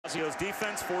Zio's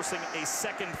defense forcing a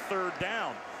second third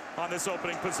down on this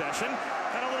opening possession.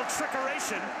 And a little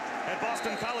trickeration, and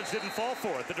Boston College didn't fall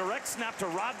for it. The direct snap to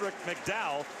Roderick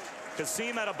McDowell.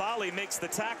 Kasim Adebali makes the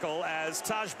tackle as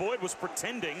Taj Boyd was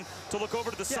pretending to look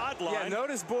over to the sideline. Yeah,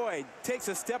 notice Boyd takes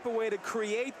a step away to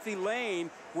create the lane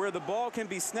where the ball can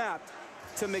be snapped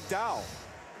to McDowell.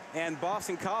 And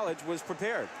Boston College was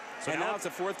prepared. So now it's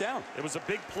a fourth down. It was a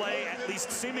big play, at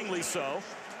least seemingly so,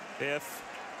 if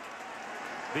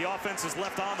the offense is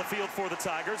left on the field for the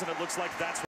Tigers, and it looks like that's